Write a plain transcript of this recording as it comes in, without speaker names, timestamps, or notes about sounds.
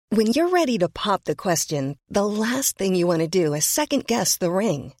When you're ready to pop the question, the last thing you want to do is second-guess the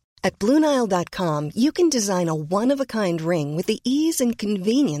ring. At BlueNile.com, you can design a one-of-a-kind ring with the ease and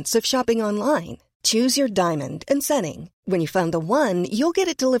convenience of shopping online. Choose your diamond and setting. When you find the one, you'll get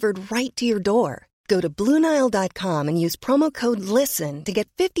it delivered right to your door. Go to BlueNile.com and use promo code LISTEN to get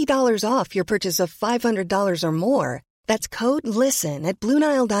 $50 off your purchase of $500 or more. That's code LISTEN at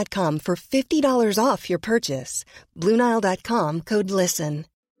BlueNile.com for $50 off your purchase. BlueNile.com, code LISTEN.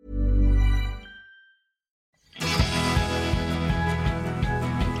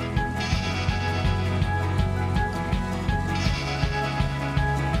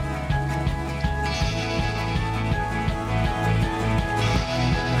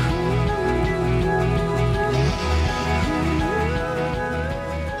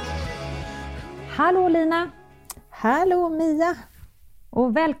 Hallå Lina! Hallå Mia!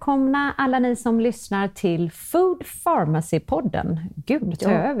 Och välkomna alla ni som lyssnar till Food Pharmacy-podden. Gud, nu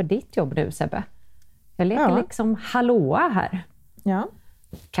tar jag över ditt jobb nu Sebbe. Jag leker liksom hallåa här. Ja.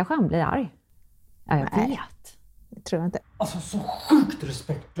 Kanske han blir arg. Ja, jag vet. Det tror jag inte. Alltså så sjukt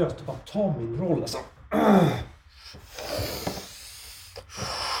respektlöst att bara ta min roll alltså.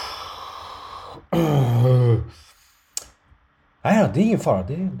 Nej, det är ingen fara.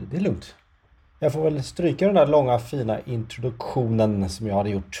 Det är lugnt. Jag får väl stryka den där långa fina introduktionen som jag hade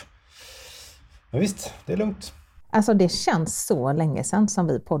gjort. Men visst, det är lugnt. Alltså det känns så länge sedan som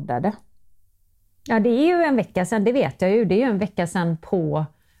vi poddade. Ja, det är ju en vecka sedan, det vet jag ju. Det är ju en vecka sedan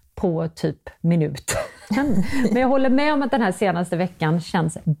på typ minut. Men jag håller med om att den här senaste veckan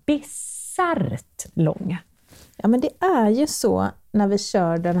känns bisarrt lång. Ja, men det är ju så när vi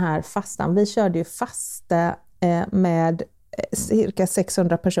kör den här fastan. Vi körde ju fasta med cirka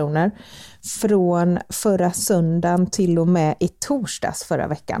 600 personer från förra söndagen till och med i torsdags förra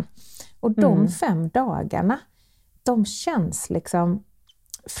veckan. Och de 5 dagarna, de känns liksom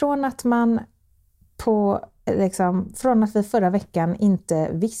från att vi förra veckan inte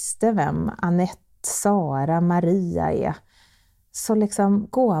visste vem Anette, Sara, Maria är, så liksom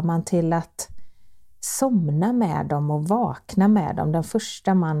går man till att somna med dem och vakna med dem. Den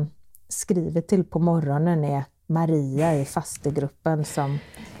första man skriver till på morgonen är Maria i fastegruppen som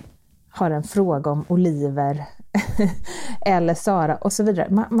har en fråga om oliver eller Sara och så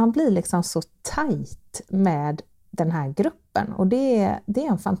vidare. Man blir liksom så tajt med den här gruppen och det är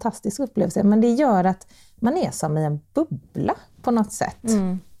en fantastisk upplevelse, men det gör att man är som i en bubbla på något sätt.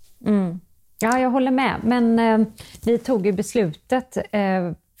 Ja, jag håller med, men vi tog ju beslutet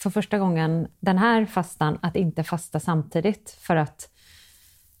för första gången den här fastan att inte fasta samtidigt, för att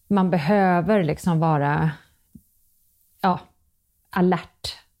man behöver liksom vara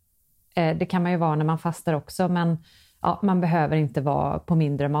alert. Det kan man ju vara när man fastar också, men man behöver inte vara på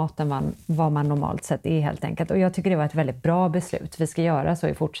mindre mat än vad man normalt sett är helt enkelt. Och jag tycker det var ett väldigt bra beslut. Vi ska göra så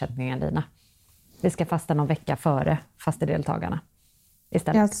i fortsättningen, Lina. Vi ska fasta någon vecka före fastedeltagarna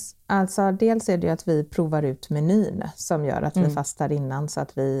istället. Alltså dels är det ju att vi provar ut menyn som gör att vi fastar innan, så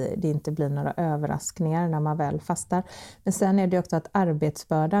att det inte blir några överraskningar när man väl fastar. Men sen är det också att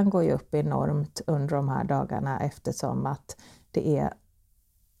arbetsbördan går ju upp enormt under de här dagarna, eftersom att det är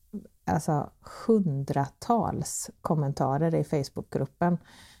alltså hundratals kommentarer i Facebookgruppen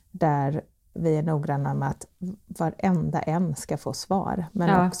där vi är noggranna med att varenda en ska få svar.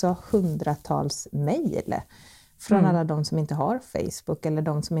 Men också hundratals mejl från alla de som inte har Facebook, eller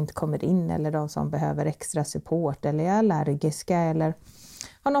de som inte kommer in, eller de som behöver extra support, eller är allergiska, eller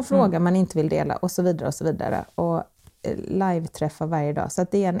har någon fråga man inte vill dela, och så vidare och så vidare. Och live-träffar varje dag. Så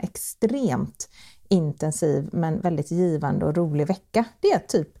att det är en extremt intensiv men väldigt givande och rolig vecka. Det är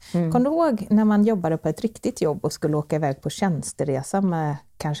typ, kom du ihåg när man jobbade på ett riktigt jobb och skulle åka iväg på tjänsteresa med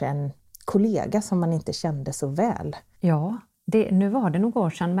kanske en kollega som man inte kände så väl? Ja, nu var det nog år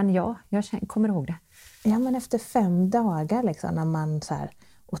sedan, men jag kommer ihåg det. Ja, men efter 5 dagar liksom, när man så här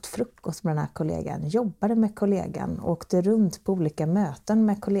åt frukost med den här kollegan, jobbade med kollegan, åkte runt på olika möten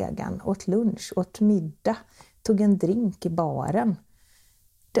med kollegan, åt lunch, åt middag, tog en drink i baren.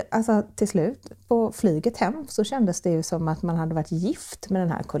 Alltså till slut på flyget hem så kändes det ju som att man hade varit gift med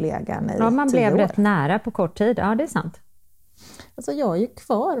den här kollegan i 10 år. Ja, man blev rätt nära på kort tid. Ja, det är sant. Alltså jag är ju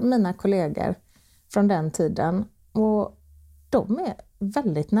kvar mina kollegor från den tiden, och de är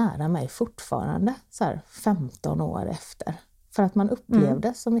väldigt nära mig fortfarande så här 15 år efter. För att man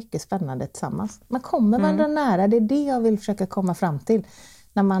upplevde så mycket spännande tillsammans. Man kommer varandra nära, det är det jag vill försöka komma fram till.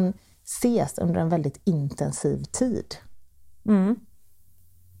 När man ses under en väldigt intensiv tid.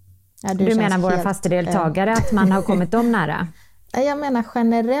 Ja, du menar våra fastedeltagare, att man har kommit dem nära? Jag menar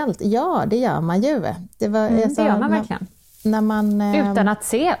generellt, ja det gör man ju. Det gör man verkligen. När man, utan att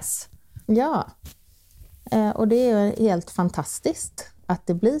ses. Ja, och det är ju helt fantastiskt att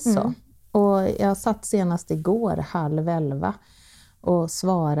det blir så. Och jag satt senast igår 10:30 och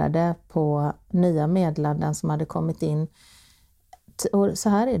svarade på nya meddelanden som hade kommit in. Och så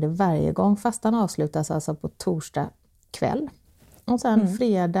här är det varje gång. Fastan avslutas alltså på torsdag kväll. Och sen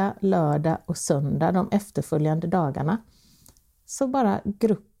fredag, lördag och söndag, de efterföljande dagarna, så bara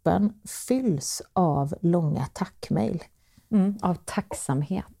gruppen fylls av långa tackmejl. Av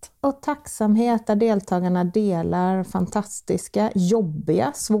tacksamhet. Och tacksamhet där deltagarna delar fantastiska,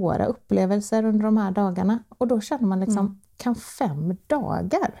 jobbiga, svåra upplevelser under de här dagarna. Och då känner man liksom, kan 5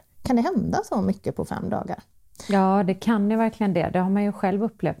 dagar? Kan det hända så mycket på 5 dagar? Ja, det kan ju verkligen det. Det har man ju själv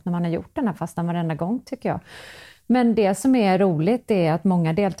upplevt när man har gjort den här fastan varenda gång, tycker jag. Men det som är roligt är att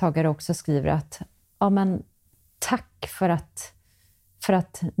många deltagare också skriver att ja, men tack för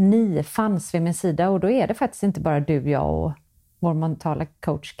att ni fanns vid min sida. Och då är det faktiskt inte bara du, jag och vår mentala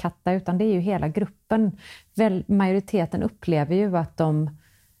coach Katta, utan det är ju hela gruppen. Majoriteten upplever ju att de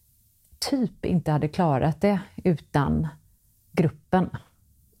typ inte hade klarat det utan gruppen.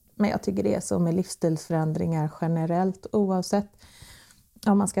 Men jag tycker det är så med livsstilsförändringar generellt, oavsett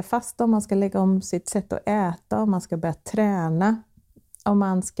om man ska fasta, om man ska lägga om sitt sätt att äta, om man ska börja träna, om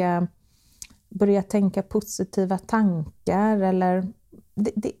man ska börja tänka positiva tankar, eller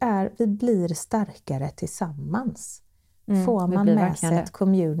vi blir starkare tillsammans. Får man med sig ett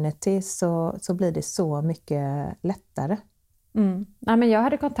community så blir det så mycket lättare. Ja, men jag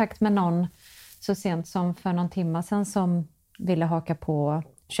hade kontakt med någon så sent som för någon timme sedan som ville haka på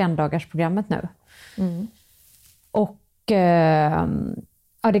 21-dagarsprogrammet nu. Och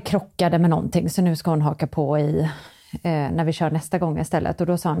ja, det krockade med någonting, så nu ska hon haka på när vi kör nästa gång istället. Och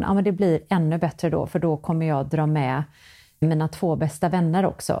då sa hon, ja men det blir ännu bättre då, för då kommer jag dra med mina 2 bästa vänner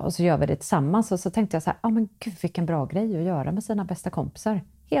också. Och så gör vi det tillsammans. Och så tänkte jag så här, ja men gud vilken bra grej att göra med sina bästa kompisar.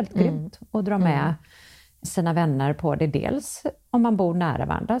 Helt grymt. Och dra med sina vänner på det. Dels om man bor nära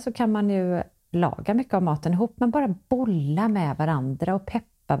varandra så kan man ju laga mycket av maten ihop. Men bara bolla med varandra och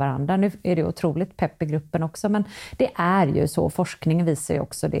peppa varandra. Nu är det otroligt pepp i gruppen också. Men det är ju så. Forskning visar ju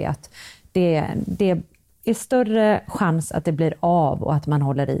också det. Att det är större chans att det blir av och att man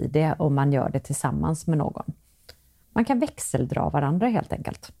håller i det om man gör det tillsammans med någon. Man kan växeldra varandra helt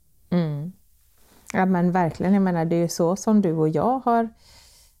enkelt. Ja men verkligen, jag menar det är ju så som du och jag har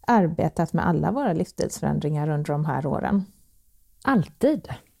arbetat med alla våra livsstilsförändringar under de här åren. Alltid.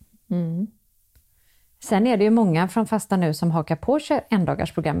 Sen är det ju många från Fasta nu som hakar på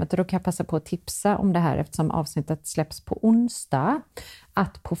 21-dagarsprogrammet, och då kan jag passa på att tipsa om det här eftersom avsnittet släpps på onsdag,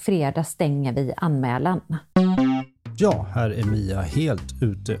 att på fredag stänger vi anmälan. Ja, här är Mia helt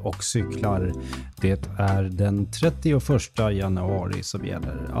ute och cyklar. Det är den 31 januari som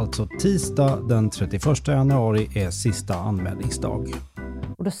gäller. Alltså tisdag den 31 januari är sista anmälningsdag.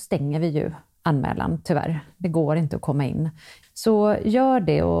 Och då stänger vi ju anmälan, tyvärr. Det går inte att komma in. Så gör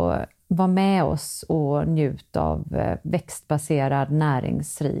det och var med oss och njut av växtbaserad,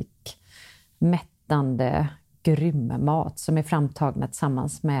 näringsrik, mättande, grym mat som är framtagna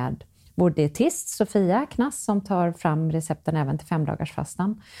tillsammans med vår dietist Sofia Knass som tar fram recepten även till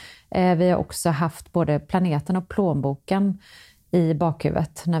 5-dagarsfastan. Vi har också haft både planeten och plånboken i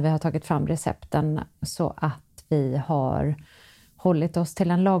bakhuvudet när vi har tagit fram recepten, så att vi har hållit oss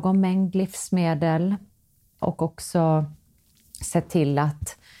till en lagom mängd livsmedel och också sett till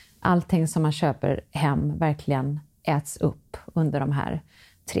att allting som man köper hem verkligen äts upp under de här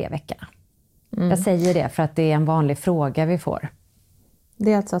 3 veckorna. Jag säger det för att det är en vanlig fråga vi får.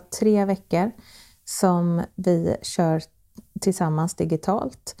 Det är alltså 3 veckor som vi kör tillsammans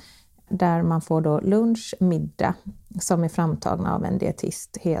digitalt, där man får då lunch, middag som är framtagna av en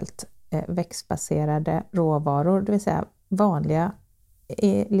dietist, helt växtbaserade råvaror, det vill säga vanliga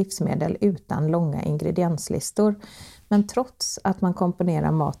livsmedel utan långa ingredienslistor. Men trots att man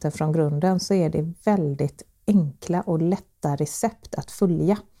komponerar maten från grunden så är det väldigt enkla och lätta recept att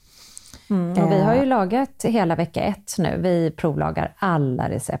följa. Och vi har ju lagat hela vecka 1 nu. Vi provlagar alla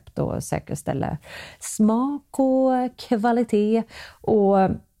recept och säkerställer smak och kvalitet. Och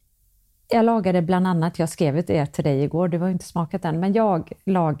jag lagade bland annat, jag skrev det till dig igår, du har ju inte smakat än, men jag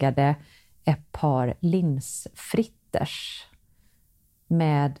lagade ett par linsfritters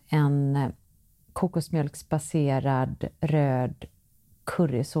med en kokosmjölksbaserad röd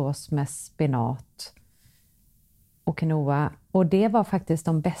currysås med spenat och quinoa. Och det var faktiskt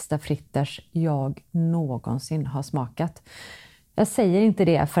de bästa fritters jag någonsin har smakat. Jag säger inte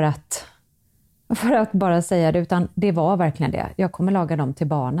det för att bara säga det, utan det var verkligen det. Jag kommer laga dem till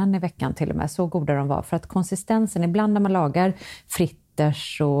barnen i veckan till och med, så goda de var. För att konsistensen, ibland när man lagar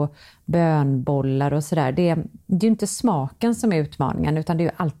fritters och bönbollar och sådär, det är ju inte smaken som är utmaningen, utan det är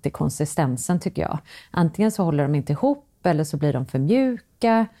ju alltid konsistensen tycker jag. Antingen så håller de inte ihop eller så blir de för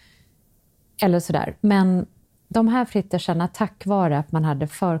mjuka eller sådär. Men de här fritterserna, tack vare att man hade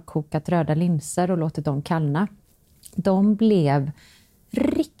förkokat röda linser och låtit dem kallna, de blev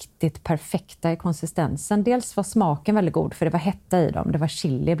riktigt perfekta i konsistensen. Dels var smaken väldigt god för det var hetta i dem. Det var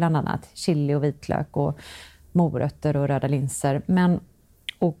chili bland annat. Chili och vitlök och morötter och röda linser.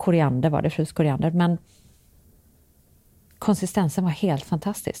 Och koriander var det, fryst koriander. Men konsistensen var helt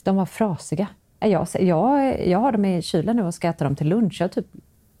fantastisk. De var frasiga. Jag har dem i kylen nu och ska äta dem till lunch. Jag typ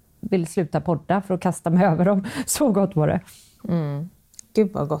vill sluta podda för att kasta mig över dem. Så gott var det.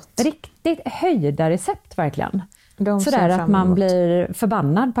 Gud vad gott. Riktigt höjda recept verkligen. Sådär att man blir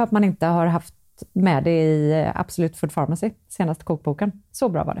förbannad på att man inte har haft med det i Absolut Food Pharmacy, senaste kokboken. Så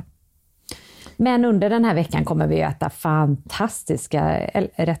bra var det. Men under den här veckan kommer vi att äta fantastiska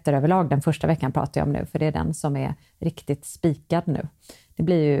rätter överlag. Den första veckan pratar jag om nu, för det är den som är riktigt spikad nu. Det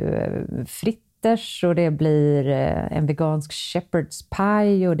blir ju fritters och det blir en vegansk shepherd's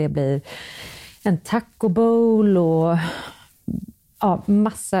pie och det blir en taco bowl och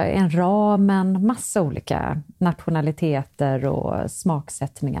en ramen, massa olika nationaliteter och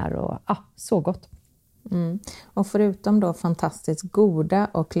smaksättningar och så gott. Och förutom då fantastiskt goda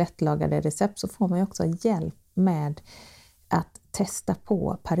och lättlagade recept så får man ju också hjälp med att testa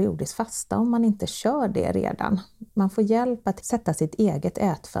på periodiskt fasta om man inte kör det redan. Man får hjälp att sätta sitt eget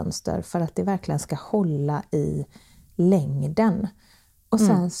ätfönster för att det verkligen ska hålla i längden. Och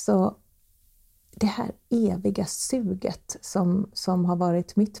sen så det här eviga suget som har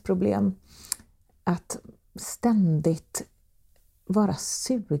varit mitt problem, att ständigt vara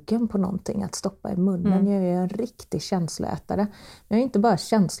sugen på någonting att stoppa i munnen. Jag är en riktig känsloätare. Men jag är inte bara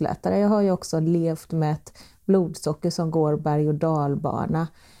känsloätare, jag har ju också levt med ett blodsocker som går berg- och dalbana.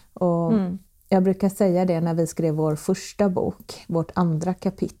 Och jag brukar säga det när vi skrev vår första bok, vårt andra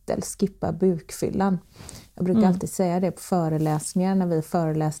kapitel, Skippa bukfyllan. Jag brukar alltid säga det på föreläsningar när vi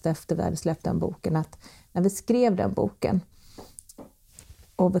föreläste efter vi hade släppt den boken, att när vi skrev den boken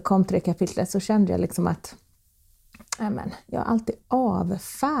och vi kom till det kapitlet så kände jag liksom att jag har alltid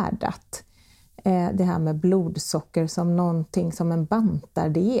avfärdat det här med blodsocker som någonting som en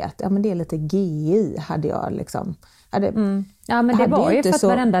bantardiet. Ja, men det är lite GI hade jag liksom. Ja, men det var ju för att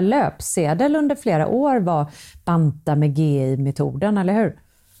varenda löpsedel under flera år var banta med GI-metoden, eller hur?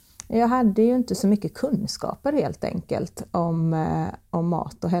 Jag hade ju inte så mycket kunskaper helt enkelt om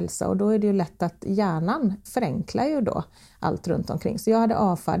mat och hälsa, och då är det ju lätt att hjärnan förenklar ju då allt runt omkring. Så jag hade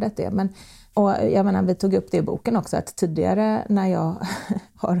avfärdat det. Och jag menar, vi tog upp det i boken också, att tidigare när jag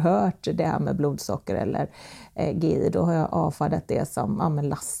har hört det här med blodsocker eller GI, då har jag avfärdat det som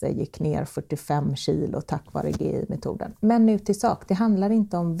Lasse gick ner 45 kilo tack vare GI-metoden. Men nu till sak, det handlar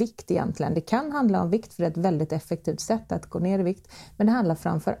inte om vikt egentligen. Det kan handla om vikt för ett väldigt effektivt sätt att gå ner i vikt, men det handlar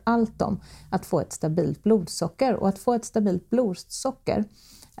framför allt om att få ett stabilt blodsocker. Och att få ett stabilt blodsocker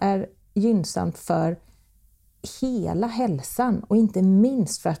är gynnsamt för hela hälsan och inte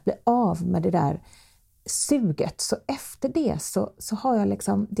minst för att bli av med det där suget. Så efter det så har jag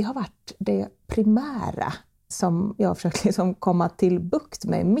liksom, det har varit det primära som jag försökt liksom komma till bukt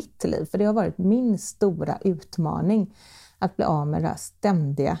med i mitt liv. För det har varit min stora utmaning att bli av med det här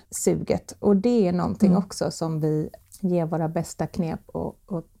ständiga suget. Och det är någonting också som vi ger våra bästa knep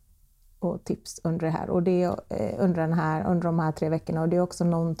och tips under det här. Och det under de här 3 veckorna. Och det är också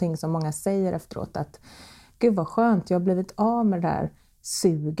någonting som många säger efteråt, att gud vad skönt, jag har blivit av med det där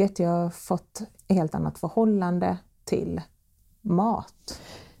suget. Jag har fått ett helt annat förhållande till mat.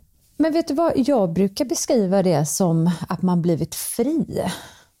 Men vet du vad, jag brukar beskriva det som att man blivit fri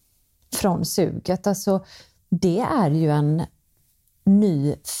från suget. Alltså, det är ju en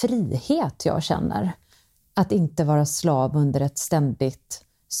ny frihet jag känner. Att inte vara slav under ett ständigt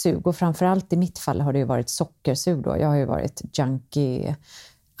sug. Och framförallt i mitt fall har det ju varit sockersug då. Jag har ju varit junkie,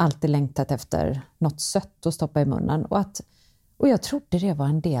 alltid längtat efter något sött att stoppa i munnen. Och jag trodde det var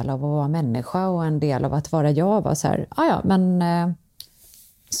en del av att vara människa och en del av att vara jag. Var så här, men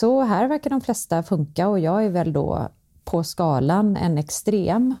så här verkar de flesta funka, och jag är väl då på skalan en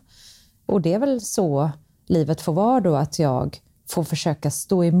extrem. Och det är väl så livet får vara då, att jag får försöka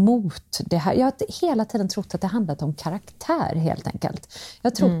stå emot det här. Jag har hela tiden trott att det handlat om karaktär helt enkelt.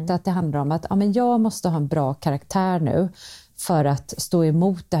 Jag trodde att det handlar om att jag måste ha en bra karaktär nu för att stå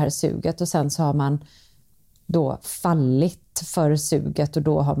emot det här suget, och sen så har man då fallit för suget, och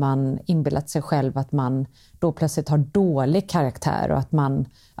då har man inbillat sig själv att man då plötsligt har dålig karaktär, och att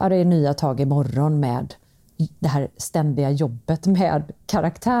det är nya tag imorgon med det här ständiga jobbet med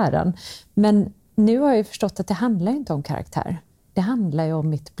karaktären. Men nu har jag ju förstått att det handlar inte om karaktär. Det handlar ju om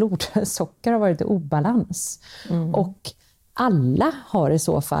mitt blodsocker har varit i obalans. Och alla har i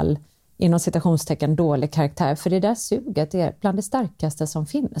så fall inom citationstecken dålig karaktär, för det där suget är bland det starkaste som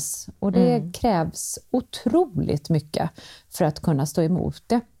finns. Och det krävs otroligt mycket för att kunna stå emot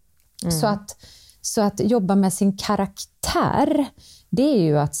det. Så att jobba med sin karaktär, det är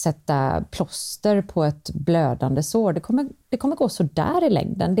ju att sätta plåster på ett blödande sår. Det kommer gå så där i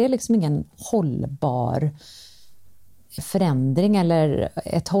längden. Det är liksom ingen hållbar förändring eller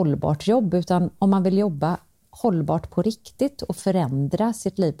ett hållbart jobb, utan om man vill jobba hållbart på riktigt och förändra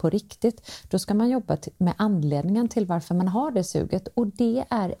sitt liv på riktigt, då ska man jobba med anledningen till varför man har det suget, och det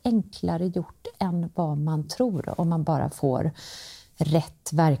är enklare gjort än vad man tror om man bara får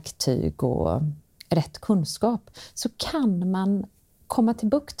rätt verktyg och rätt kunskap. Så kan man komma till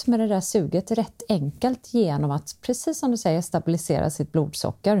bukt med det där suget rätt enkelt genom att, precis som du säger, stabilisera sitt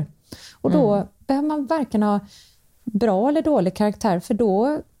blodsocker. Och då behöver man varken ha bra eller dålig karaktär, för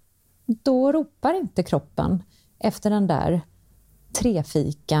då ropar inte kroppen efter den där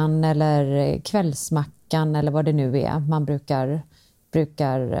trefikan eller kvällsmackan eller vad det nu är man brukar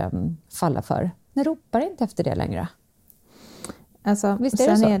falla för. Den ropar inte efter det längre. Alltså, visst är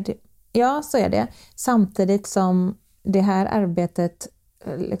det så? Ja, så är det. Samtidigt som det här arbetet,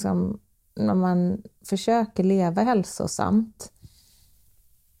 liksom, när man försöker leva hälsosamt,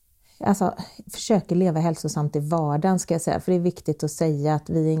 alltså försöker leva hälsosamt i vardagen, ska jag säga, för det är viktigt att säga att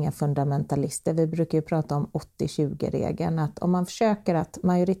vi är inga fundamentalister. Vi brukar ju prata om 80-20-regeln, att om man försöker att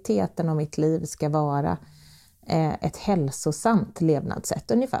majoriteten av mitt liv ska vara ett hälsosamt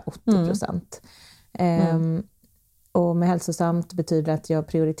levnadssätt, ungefär 80%. Och med hälsosamt betyder att jag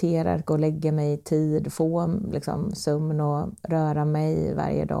prioriterar att gå och lägga mig i tid, få liksom sömn och röra mig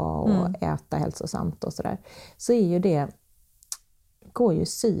varje dag och äta hälsosamt och sådär. Så är ju det, går ju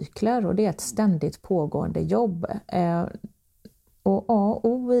cykler och det är ett ständigt pågående jobb. Och A och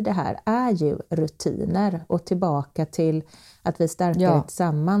O i det här är ju rutiner, och tillbaka till att vi stärker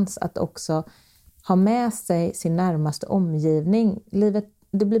tillsammans, att också ha med sig sin närmaste omgivning.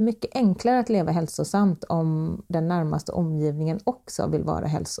 Det blir mycket enklare att leva hälsosamt om den närmaste omgivningen också vill vara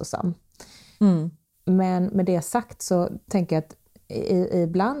hälsosam. Men med det sagt så tänker jag att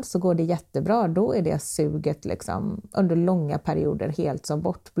ibland så går det jättebra. Då är det suget liksom under långa perioder helt som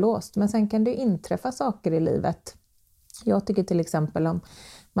bortblåst. Men sen kan det inträffa saker i livet. Jag tycker till exempel om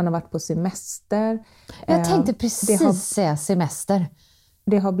man har varit på semester. Jag tänkte precis säga semester.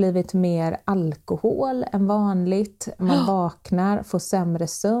 Det har blivit mer alkohol än vanligt. Man vaknar, får sämre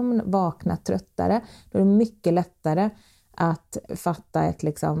sömn, vaknar tröttare. Då är det mycket lättare att fatta ett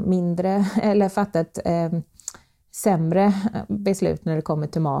sämre beslut när det kommer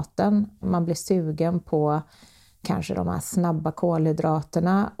till maten. Man blir sugen på kanske de här snabba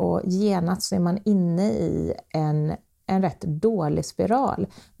kolhydraterna, och genast så är man inne i en rätt dålig spiral.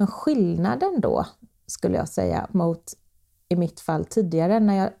 Men skillnaden då, skulle jag säga, mot i mitt fall tidigare,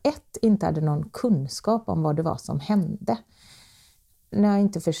 när jag inte hade någon kunskap om vad det var som hände. När jag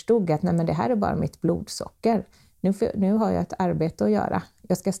inte förstod att nej, men det här är bara mitt blodsocker. Nu har jag ett arbete att göra.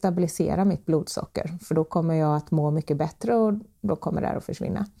 Jag ska stabilisera mitt blodsocker, för då kommer jag att må mycket bättre och då kommer det här att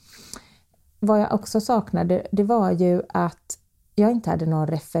försvinna. Vad jag också saknade, det var ju att jag inte hade någon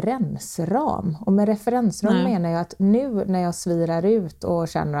referensram. Och med referensram menar jag att nu när jag svirar ut och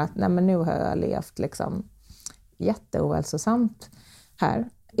känner att nej, men nu har jag levt liksom jätteohälsosamt här.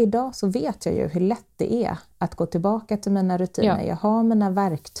 Idag så vet jag ju hur lätt det är att gå tillbaka till mina rutiner. Ja. Jag har mina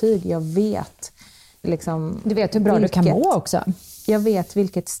verktyg, jag vet liksom... Du vet hur bra du kan må också. Jag vet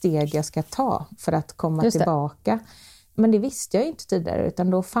vilket steg jag ska ta för att komma tillbaka. Men det visste jag inte tidigare, utan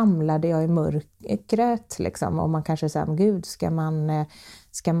då famlade jag i mörkret. Liksom. Och man kanske säger, gud,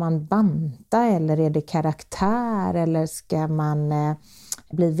 ska man banta, eller är det karaktär, eller ska man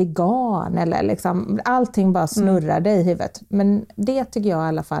bli vegan, eller liksom, allting bara snurrade i huvudet. Men det tycker jag i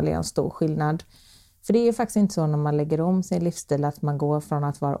alla fall är en stor skillnad. För det är ju faktiskt inte så när man lägger om sin livsstil att man går från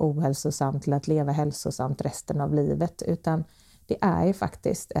att vara ohälsosam till att leva hälsosamt resten av livet, utan det är ju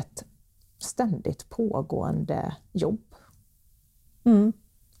faktiskt ett ständigt pågående jobb.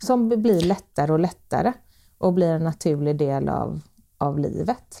 Som blir lättare och lättare och blir en naturlig del av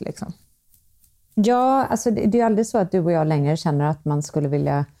livet. Liksom. Ja, alltså det är ju aldrig så att du och jag längre känner att man skulle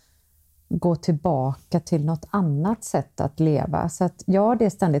vilja gå tillbaka till något annat sätt att leva. Så att ja, det är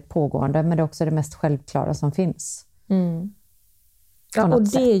ständigt pågående, men det är också det mest självklara som finns. Ja, och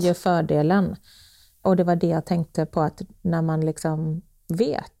det är ju fördelen. Och det var det jag tänkte på, att när man liksom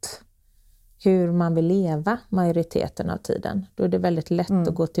vet hur man vill leva majoriteten av tiden, då är det väldigt lätt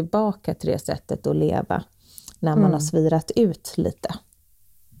att gå tillbaka till det sättet att leva när man har svirat ut lite.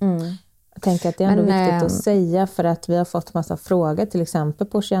 Jag tänker att det är ändå viktigt att säga, för att vi har fått massa frågor till exempel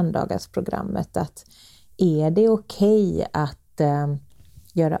på 21-dagarsprogrammet, att är det okej att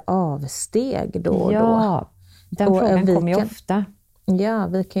göra avsteg då och Ja, den frågan kommer ju ofta. Ja,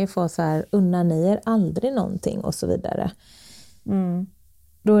 vi kan ju få så här, unnar ni er aldrig någonting och så vidare.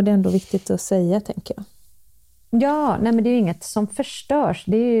 Då är det ändå viktigt att säga, tänker jag. Ja, nej men det är ju inget som förstörs.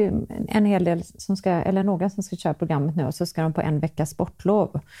 Det är ju en hel del som ska, eller några som ska köra programmet nu, och så ska de på en vecka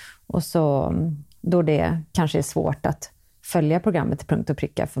sportlov. Och så då det kanske är svårt att följa programmet till punkt och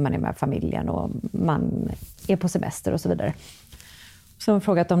pricka för man är med familjen och man är på semester och så vidare. Så har de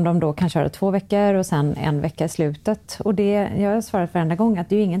frågat om de då kan köra 2 veckor och sen 1 vecka i slutet. Och det, jag har svarat varenda gång att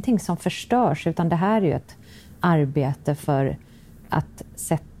det är ju ingenting som förstörs, utan det här är ju ett arbete för att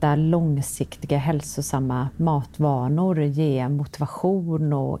sätta långsiktiga hälsosamma matvanor, ge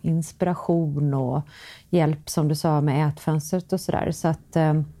motivation och inspiration och hjälp, som du sa, med ätfönstret och sådär. Så att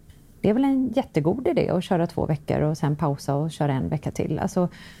det är väl en jättegod idé att köra 2 veckor och sen pausa och köra 1 vecka till. Alltså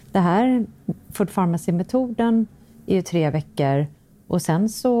det här Food Pharmacy-metoden är ju 3 veckor och sen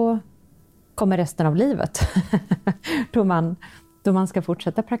så kommer resten av livet då man ska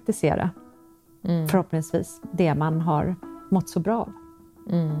fortsätta praktisera. Förhoppningsvis det man har mått så bra av.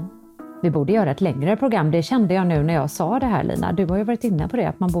 Vi borde göra ett längre program. Det kände jag nu när jag sa det här, Lina. Du har ju varit inne på det,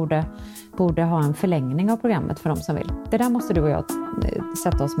 att man borde ha en förlängning av programmet för de som vill. Det där måste du och jag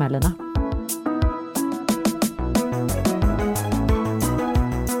sätta oss med, Lina.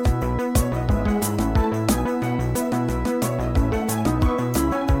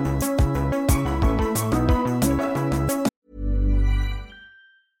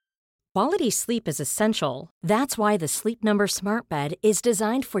 Quality sleep is essential. That's why the Sleep Number Smart Bed is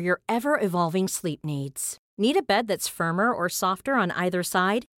designed for your ever-evolving sleep needs. Need a bed that's firmer or softer on either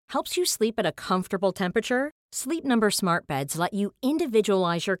side? Helps you sleep at a comfortable temperature? Sleep Number Smart Beds let you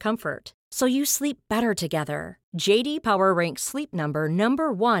individualize your comfort, so you sleep better together. JD Power ranks Sleep Number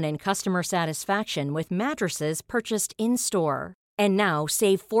 #1 in customer satisfaction with mattresses purchased in-store. And now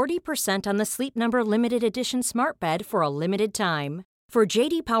save 40% on the Sleep Number Limited Edition Smart Bed for a limited time. For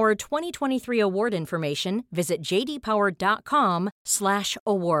JD Power 2023 award information, visit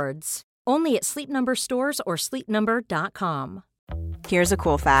jdpower.com/awards. Only at Sleep Number stores or sleepnumber.com. Here's a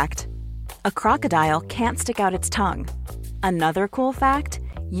cool fact. A crocodile can't stick out its tongue. Another cool fact,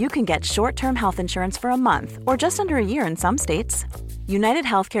 you can get short-term health insurance for a month or just under a year in some states. United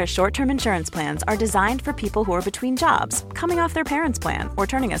Healthcare short-term insurance plans are designed for people who are between jobs, coming off their parents' plan, or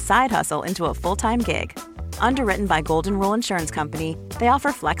turning a side hustle into a full-time gig. Underwritten by Golden Rule Insurance Company, they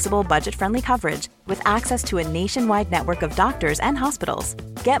offer flexible, budget-friendly coverage with access to a nationwide network of doctors and hospitals.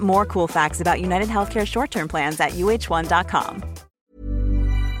 Get more cool facts about United Healthcare short-term plans at uh1.com.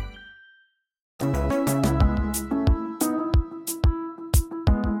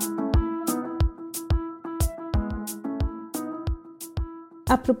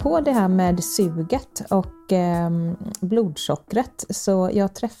 Apropå det här med suget och blodsockret, så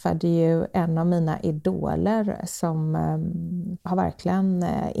jag träffade ju en av mina idoler som har verkligen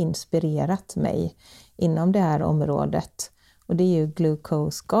inspirerat mig inom det här området, och det är ju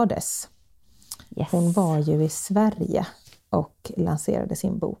Glucose Goddess. Yes. Hon var ju i Sverige och lanserade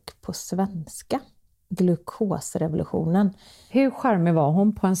sin bok på svenska, Glukosrevolutionen. Hur charmig var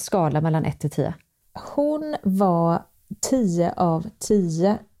hon på en skala mellan 1 till 10? Hon var 10 av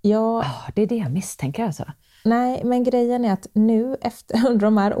 10. Det är det jag misstänker alltså. Nej, men grejen är att nu under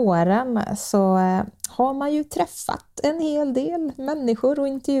de här åren så har man ju träffat en hel del människor och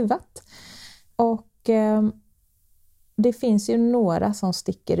intervjuat. Och det finns ju några som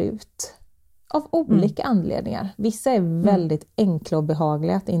sticker ut av olika anledningar. Vissa är väldigt enkla och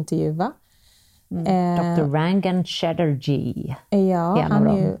behagliga att intervjua. Dr. Rangan Chatterjee. Ja, han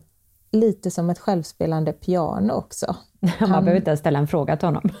är ju lite som ett självspelande piano också. Man behöver inte ställa en fråga till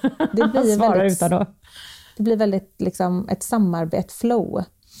honom. Det blir väldigt, utan då. Det blir väldigt liksom ett samarbete, flow.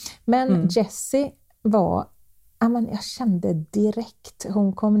 Men Jessie var, jag kände direkt,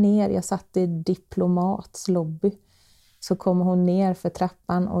 hon kom ner, jag satt i Diplomats lobby, så kom hon ner för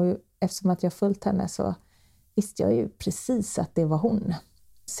trappan, och eftersom att jag följt henne så visste jag ju precis att det var hon.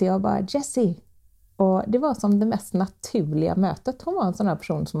 Så jag bara, Jessie. Och det var som det mest naturliga mötet. Hon var en sån här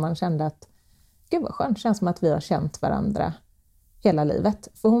person som man kände att, gud vad skönt, känns som att vi har känt varandra hela livet.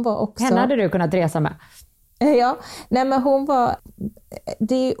 För hon var också... Henne hade du kunnat resa med. Ja, nej men hon var...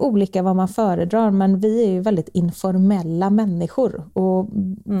 Det är olika vad man föredrar, men vi är ju väldigt informella människor. Och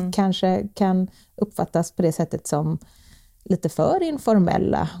kanske kan uppfattas på det sättet som lite för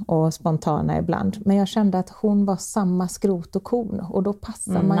informella och spontana ibland. Men jag kände att hon var samma skrot och korn, och då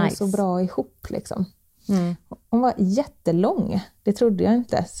passar man ju så bra ihop liksom. Hon var jättelång, det trodde jag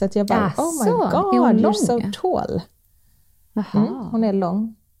inte. Så att jag bara, oh my god, you're so tall. Hon är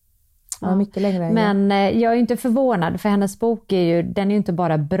lång. Ja, mycket längre än men jag är inte förvånad, för hennes bok den är ju inte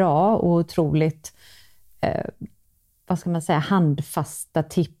bara bra och otroligt vad ska man säga, handfasta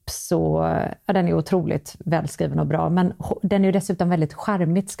tips och den är otroligt välskriven och bra, men den är ju dessutom väldigt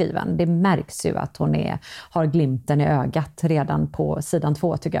charmigt skriven. Det märks ju att hon har glimten i ögat redan på sidan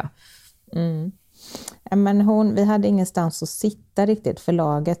 2, tycker jag. Men vi hade ingenstans att sitta riktigt.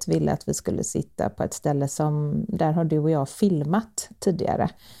 Förlaget ville att vi skulle sitta på ett ställe där har du och jag filmat tidigare.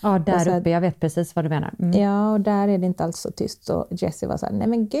 Ja, där uppe, jag vet precis vad du menar. Ja, och där är det inte alls så tyst. Så Jessie var så här, nej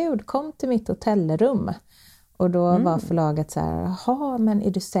men gud, kom till mitt hotellrum. Och då var förlaget så här, jaha, men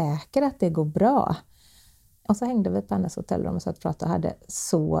är du säker att det går bra? Och så hängde vi på hennes hotellrum och så att prata och hade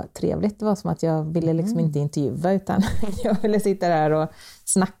så trevligt. Det var som att jag ville liksom inte intervjua, utan jag ville sitta där och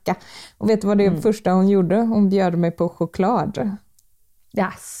snacka. Och vet du vad det första hon gjorde? Hon bjöd mig på choklad.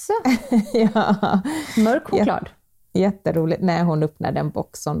 Jaså? Ja. Mörk choklad? Jätteroligt. Nej, hon öppnade en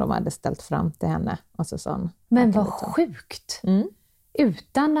box som de hade ställt fram till henne. Och så sa hon, men vad sjukt!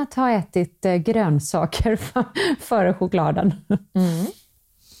 Utan att ha ätit grönsaker före chokladen.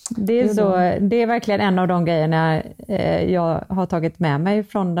 Det är verkligen en av de grejerna jag har tagit med mig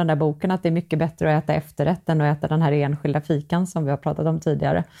från den där boken, att det är mycket bättre att äta efterrätt än att äta den här enskilda fikan som vi har pratat om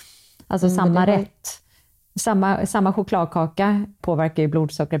tidigare. Alltså samma rätt, samma chokladkaka påverkar ju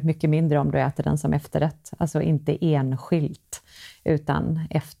blodsockret mycket mindre om du äter den som efterrätt. Alltså inte enskilt, utan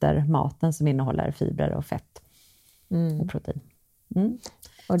efter maten som innehåller fibrer och fett och protein.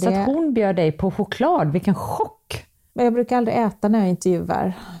 Så att hon bjöd dig på choklad, vilken chock! Men jag brukar aldrig äta när jag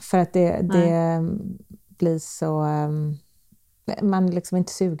intervjuar, för att det blir så... Man är liksom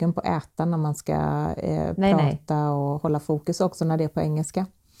inte sugen på att äta när man ska prata och hålla fokus, också när det är på engelska.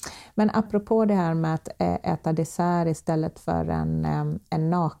 Men apropå det här med att äta dessert istället för en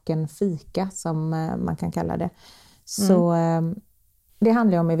naken fika, som man kan kalla det. Så det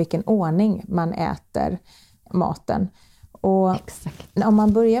handlar om i vilken ordning man äter maten. Och om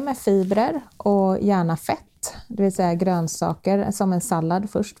man börjar med fibrer och gärna fett, det vill säga grönsaker som en sallad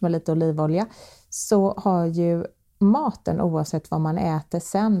först med lite olivolja, så har ju maten, oavsett vad man äter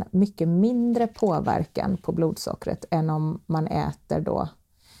sen, mycket mindre påverkan på blodsockret än om man äter då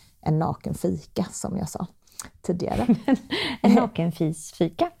en naken fika, som jag sa tidigare. En naken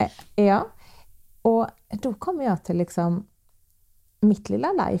fika? Ja, och då kommer jag till liksom mitt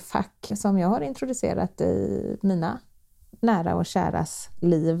lilla lifehack som jag har introducerat i mina nära och käras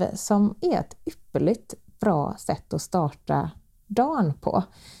liv, som är ett ypperligt bra sätt att starta dagen på.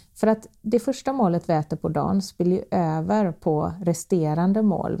 För att det första målet vi äter på dagen spiller ju över på resterande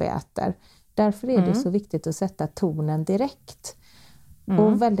mål vi äter. Därför är det så viktigt att sätta tonen direkt.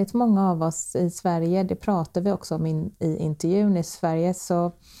 Och väldigt många av oss i Sverige, det pratar vi också om i intervjun, i Sverige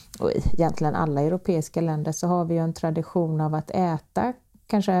och egentligen alla europeiska länder, så har vi ju en tradition av att äta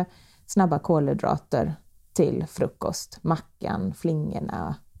kanske snabba kolhydrater till frukost, mackan,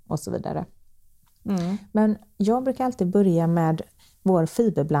 flingorna och så vidare. Men jag brukar alltid börja med vår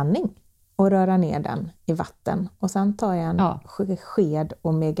fiberblandning och röra ner den i vatten. Och sen tar jag en sked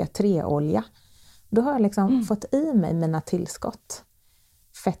omega-3-olja. Då har jag liksom fått i mig mina tillskott.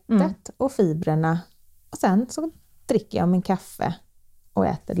 Fettet och fibrerna. Och sen så dricker jag min kaffe och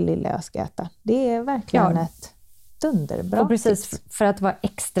äter det lilla jag ska äta. Det är verkligen ett dunderbra och precis tips. För att vara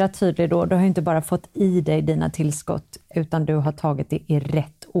extra tydlig då, du har inte bara fått i dig dina tillskott, utan du har tagit det i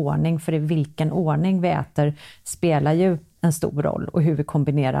rätt ordning. För i vilken ordning vi äter spelar ju en stor roll, och hur vi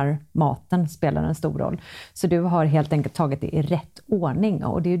kombinerar maten spelar en stor roll. Så du har helt enkelt tagit det i rätt ordning,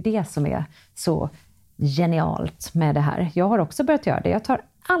 och det är ju det som är så genialt med det här. Jag har också börjat göra det. Jag tar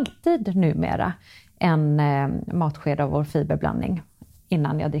alltid numera en matsked av vår fiberblandning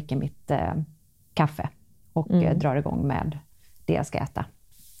innan jag dricker mitt kaffe och drar igång med det jag ska äta.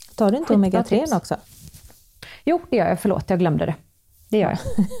 Tar du inte omega-3 också? Jo, det gör jag. Förlåt, jag glömde det. Det gör jag.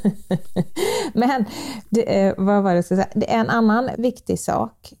 Men vad var det jag skulle säga? Det är en annan viktig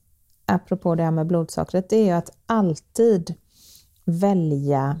sak apropå det här med blodsockret. Det är ju att alltid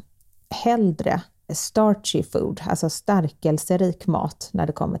välja hellre starchy food, alltså stärkelserik mat när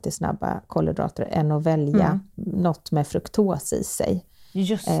det kommer till snabba kolhydrater, än att välja något med fruktos i sig.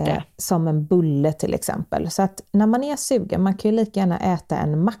 Just det. Som en bulle till exempel. Så att när man är sugen, man kan ju lika gärna äta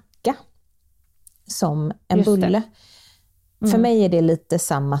en macka som en Just bulle. För mig är det lite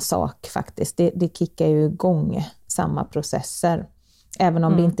samma sak faktiskt. Det kickar ju igång samma processer. Även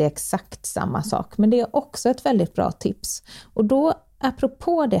om det inte är exakt samma sak. Men det är också ett väldigt bra tips. Och då,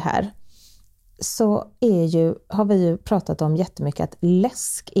 apropå det här, så har vi ju pratat om jättemycket att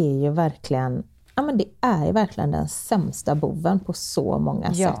läsk är ju verkligen, ja men det är ju verkligen den sämsta boven på så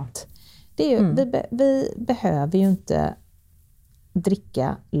många sätt. Det är ju, vi behöver ju inte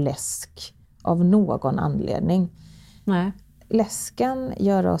dricka läsk av någon anledning. Nej. Läsken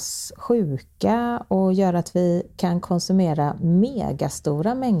gör oss sjuka och gör att vi kan konsumera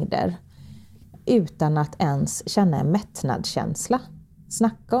megastora mängder utan att ens känna en mättnadskänsla.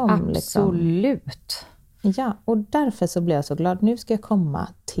 Snacka om Absolut. Ja, och därför så blir jag så glad. Nu ska jag komma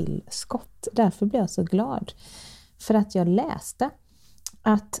till skott. Därför blir jag så glad. För att jag läste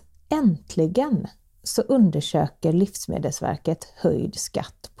att äntligen så undersöker Livsmedelsverket höjd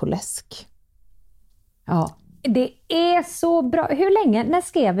skatt på läsk. Ja, det är så bra. Hur länge? När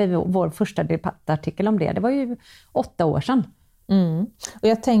skrev vi vår första debattartikel om det? Det var ju 8 år sedan. Mm. Och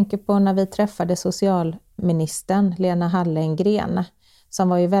jag tänker på när vi träffade socialministern Lena Hallengren, som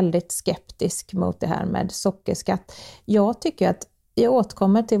var ju väldigt skeptisk mot det här med sockerskatt. Jag tycker att, jag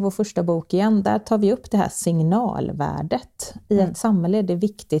återkommer till vår första bok igen, där tar vi upp det här signalvärdet. I ett samhälle är det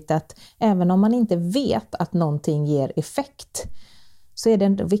viktigt att även om man inte vet att någonting ger effekt, så är det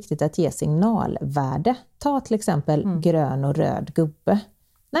ändå viktigt att ge signalvärde. Ta till exempel grön och röd gubbe.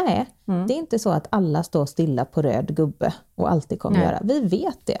 Nej, det är inte så att alla står stilla på röd gubbe och alltid kommer göra. Vi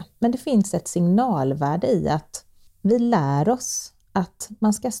vet det, men det finns ett signalvärde i att vi lär oss att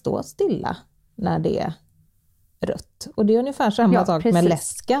man ska stå stilla när det är rött. Och det är ungefär samma sak med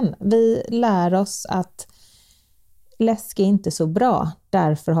läsken. Vi lär oss att läsk är inte så bra,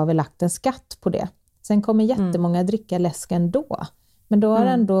 därför har vi lagt en skatt på det. Sen kommer jättemånga dricka läsk ändå. Men då har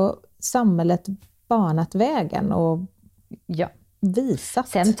ändå samhället banat vägen och visat.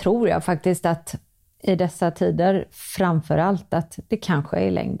 Sen tror jag faktiskt att i dessa tider framförallt att det kanske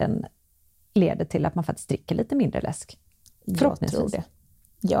i längden leder till att man faktiskt dricker lite mindre läsk. Jag tror det.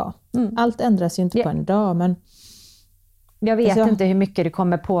 Ja, allt ändras ju inte på en dag, men jag vet inte hur mycket det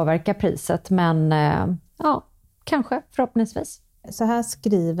kommer påverka priset, men ja, kanske, förhoppningsvis. Så här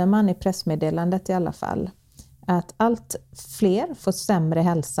skriver man i pressmeddelandet i alla fall, att allt fler får sämre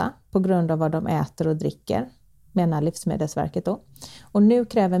hälsa på grund av vad de äter och dricker, menar Livsmedelsverket då. Och nu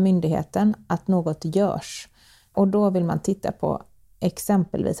kräver myndigheten att något görs. Och då vill man titta på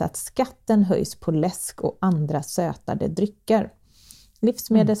exempelvis att skatten höjs på läsk och andra sötade drycker.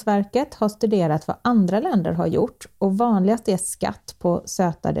 Livsmedelsverket har studerat vad andra länder har gjort, och vanligast är skatt på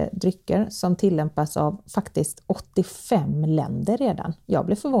sötade drycker som tillämpas av faktiskt 85 länder redan. Jag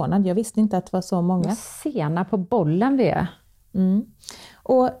blev förvånad, jag visste inte att det var så många. Sena på bollen vi är.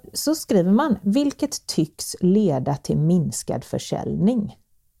 Och så skriver man, vilket tycks leda till minskad försäljning.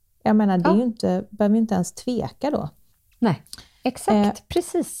 Jag menar, det är ju inte, behöver inte ens tveka då. Nej, exakt,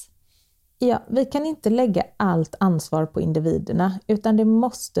 precis. Ja, vi kan inte lägga allt ansvar på individerna, utan det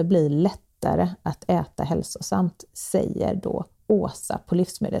måste bli lättare att äta hälsosamt, säger då Åsa på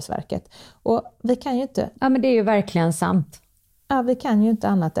Livsmedelsverket. Och vi kan ju inte... Ja, men det är ju verkligen sant. Ja, vi kan ju inte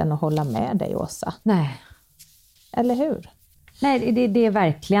annat än att hålla med dig, Åsa. Nej. Eller hur? Nej, det är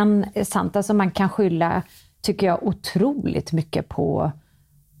verkligen sant. Alltså man kan skylla, tycker jag, otroligt mycket på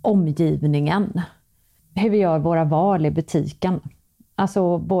omgivningen. Hur vi gör våra val i butiken.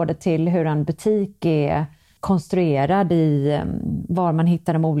 Alltså både till hur en butik är konstruerad i var man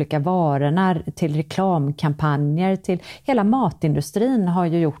hittar de olika varorna, till reklamkampanjer, till hela matindustrin har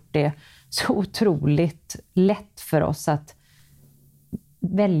ju gjort det så otroligt lätt för oss att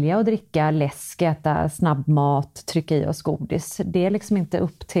välja att dricka läsk, äta snabbmat, trycka i oss godis. Det är liksom inte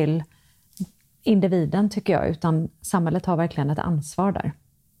upp till individen, tycker jag, utan samhället har verkligen ett ansvar där.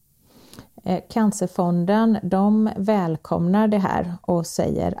 Cancerfonden, de välkomnar det här och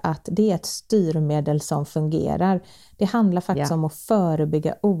säger att det är ett styrmedel som fungerar. Det handlar faktiskt om att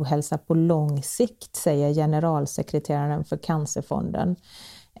förebygga ohälsa på lång sikt, säger generalsekreteraren för Cancerfonden.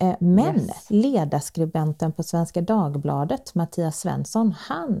 Men ledarskribenten på Svenska Dagbladet, Mattias Svensson,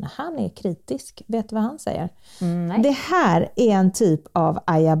 han är kritisk. Vet du vad han säger? Nej. Det här är en typ av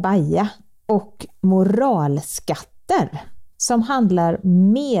ajabaja och moralskatter som handlar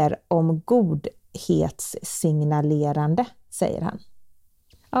mer om godhetssignalerande, säger han.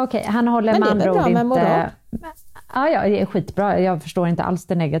 Okej, han håller med andra ord inte... Ja, det är skitbra. Jag förstår inte alls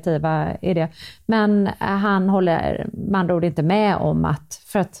det negativa i det. Men han håller med andra ord inte med om att...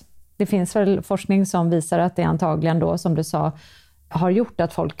 För att det finns väl forskning som visar att det antagligen då, som du sa, har gjort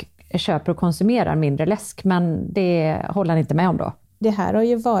att folk köper och konsumerar mindre läsk. Men det håller han inte med om då. Det här har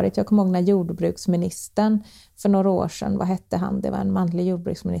ju varit, jag kommer ihåg när jordbruksministern för några år sedan, vad hette han? Det var en manlig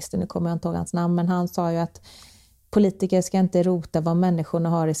jordbruksminister, nu kommer jag inte ihåg hans namn, men han sa ju att politiker ska inte rota vad människorna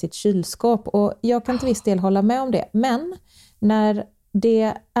har i sitt kylskåp, och jag kan till viss del hålla med om det. Men när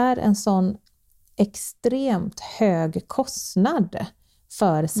det är en sån extremt hög kostnad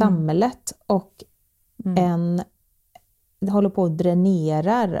för samhället och en håller på och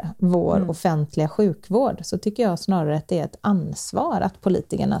dränerar vår offentliga sjukvård, så tycker jag snarare att det är ett ansvar att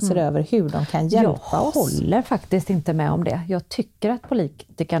politikerna ser över hur de kan hjälpa oss. Jag håller faktiskt inte med om det. Jag tycker att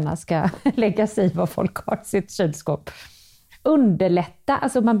politikerna ska lägga sig i vad folk har i sitt kylskåp. Underlätta,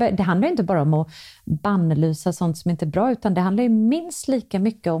 alltså det handlar inte bara om att bannlysa sånt som inte är bra, utan det handlar ju minst lika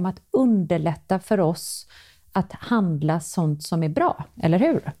mycket om att underlätta för oss att handla sånt som är bra, eller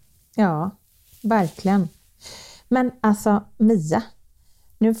hur? Ja, verkligen. Men alltså Mia,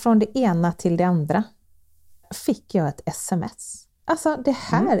 nu från det ena till det andra fick jag ett sms. Alltså det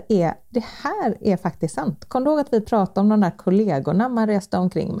här är faktiskt sant. Kom du ihåg att vi pratade om de här kollegorna man reste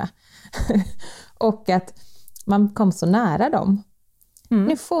omkring med? Och att man kom så nära dem.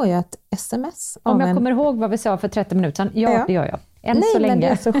 Nu får jag ett sms. Om jag kommer ihåg vad vi sa för 30 minuter sedan. Ja, det gör jag. Än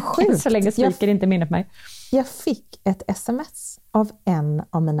så länge sviker inte minnet mig. Jag fick ett sms av en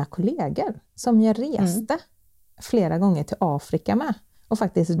av mina kollegor som jag reste flera gånger till Afrika med. Och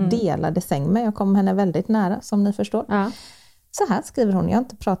faktiskt delade säng med. Jag kom henne väldigt nära, som ni förstår. Ja. Så här skriver hon, jag har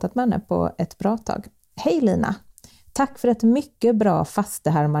inte pratat med henne på ett bra tag. Hej Lina, tack för ett mycket bra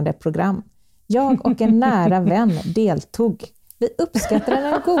fastehärmande program. Jag och en nära vän deltog. Vi uppskattade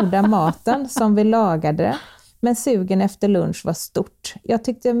den goda maten som vi lagade, men sugen efter lunch var stort. Jag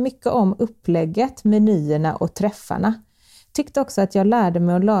tyckte mycket om upplägget, menyerna och träffarna. Tyckte också att jag lärde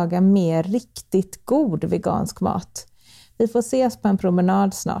mig att laga mer riktigt god vegansk mat. Vi får ses på en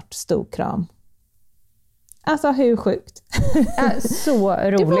promenad snart. Stor kram. Alltså hur sjukt? Så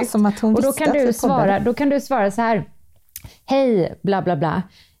roligt. Det var som att hon och då kan du svara så här. Hej, bla bla bla.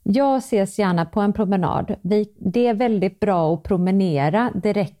 Jag ses gärna på en promenad. Det är väldigt bra att promenera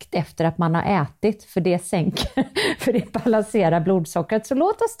direkt efter att man har ätit, för det sänker, för det balanserar blodsockret. Så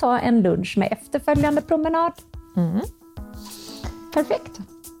låt oss ta en lunch med efterföljande promenad. Perfekt.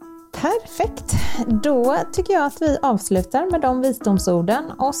 Då tycker jag att vi avslutar med de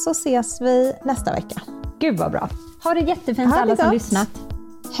visdomsorden och så ses vi nästa vecka. Gud vad bra. Ha det jättefint alla som lyssnat.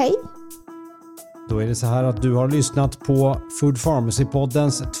 Hej. Då är det så här att du har lyssnat på Food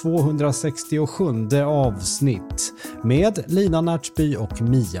Pharmacy-poddens 267 avsnitt med Lina Närtby och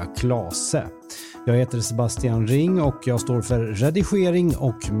Mia Klase. Jag heter Sebastian Ring och jag står för redigering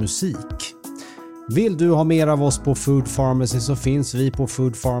och musik. Vill du ha mer av oss på Food Pharmacy så finns vi på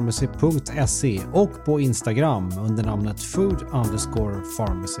foodpharmacy.se och på Instagram under namnet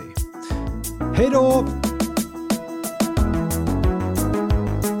food_pharmacy. Hej då!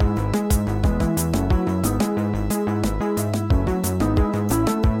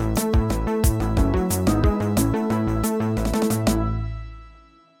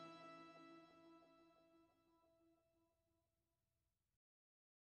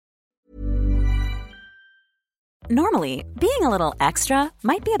 Normally, being a little extra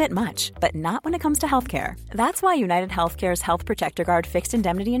might be a bit much, but not when it comes to healthcare. That's why United Healthcare's Health Protector Guard fixed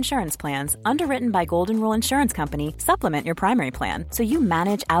indemnity insurance plans, underwritten by Golden Rule Insurance Company, supplement your primary plan so you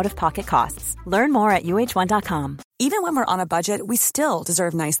manage out-of-pocket costs. Learn more at uh1.com. Even when we're on a budget, we still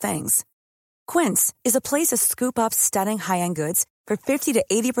deserve nice things. Quince is a place to scoop up stunning high-end goods for 50 to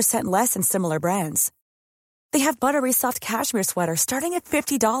 80% less than similar brands. They have buttery soft cashmere sweaters starting at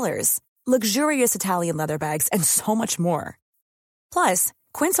 $50. Luxurious Italian leather bags, and so much more. Plus,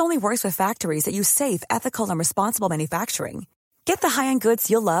 Quince only works with factories that use safe, ethical, and responsible manufacturing. Get the high-end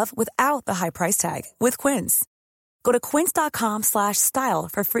goods you'll love without the high price tag with Quince. Go to quince.com/style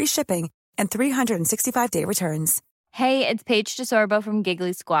for free shipping and 365-day returns. Hey, it's Paige DeSorbo from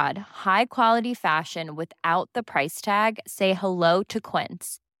Giggly Squad. High quality fashion without the price tag. Say hello to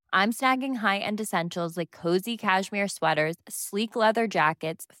Quince. I'm snagging high-end essentials like cozy cashmere sweaters, sleek leather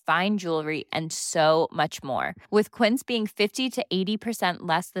jackets, fine jewelry, and so much more. With Quince being 50 to 80%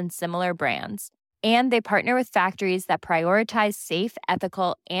 less than similar brands. And they partner with factories that prioritize safe,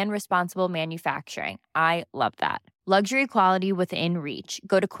 ethical, and responsible manufacturing. I love that. Luxury quality within reach.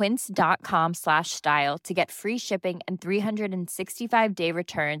 Go to quince.com/style to get free shipping and 365-day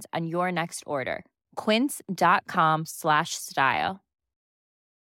returns on your next order. Quince.com/style.